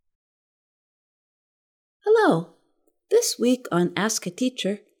This week on Ask a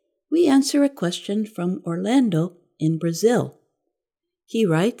Teacher, we answer a question from Orlando in Brazil. He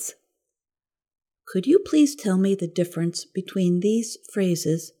writes, "Could you please tell me the difference between these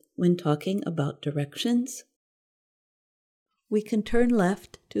phrases when talking about directions? We can turn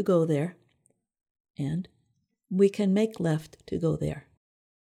left to go there, and we can make left to go there.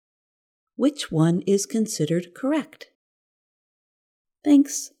 Which one is considered correct?"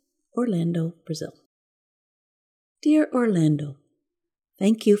 Thanks, Orlando, Brazil. Dear Orlando,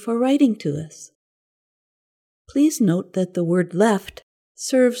 thank you for writing to us. Please note that the word left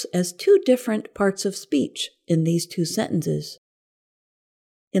serves as two different parts of speech in these two sentences.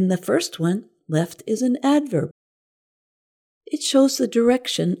 In the first one, left is an adverb. It shows the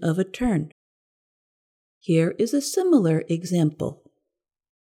direction of a turn. Here is a similar example.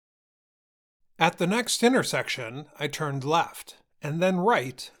 At the next intersection, I turned left and then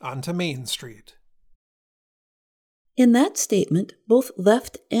right onto Main Street. In that statement, both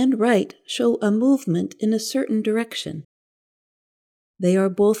left and right show a movement in a certain direction. They are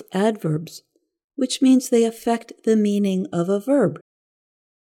both adverbs, which means they affect the meaning of a verb.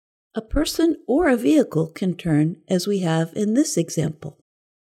 A person or a vehicle can turn, as we have in this example.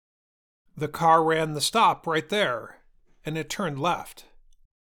 The car ran the stop right there, and it turned left.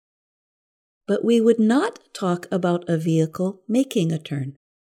 But we would not talk about a vehicle making a turn.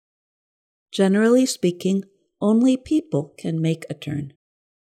 Generally speaking, only people can make a turn.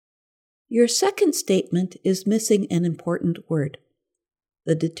 Your second statement is missing an important word,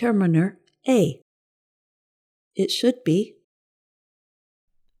 the determiner a. It should be,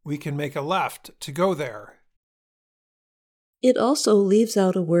 we can make a left to go there. It also leaves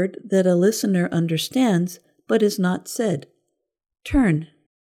out a word that a listener understands but is not said, turn.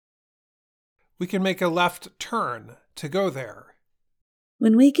 We can make a left turn to go there.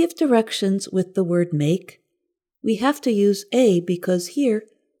 When we give directions with the word make, we have to use a because here,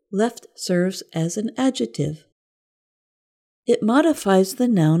 left serves as an adjective. It modifies the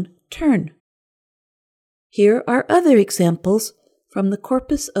noun turn. Here are other examples from the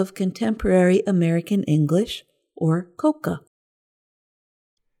Corpus of Contemporary American English, or COCA.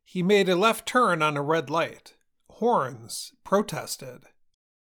 He made a left turn on a red light. Horns protested.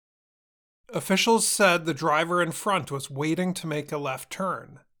 Officials said the driver in front was waiting to make a left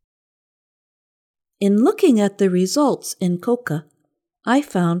turn. In looking at the results in COCA, I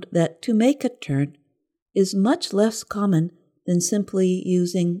found that to make a turn is much less common than simply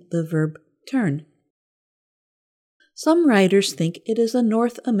using the verb turn. Some writers think it is a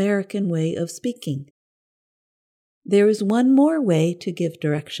North American way of speaking. There is one more way to give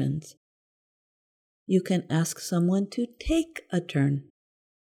directions. You can ask someone to take a turn.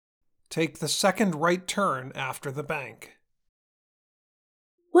 Take the second right turn after the bank.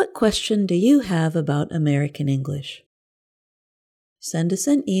 What question do you have about American English? Send us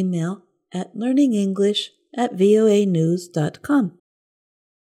an email at learningenglish@voanews.com.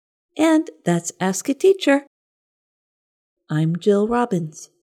 And that's Ask a Teacher. I'm Jill Robbins.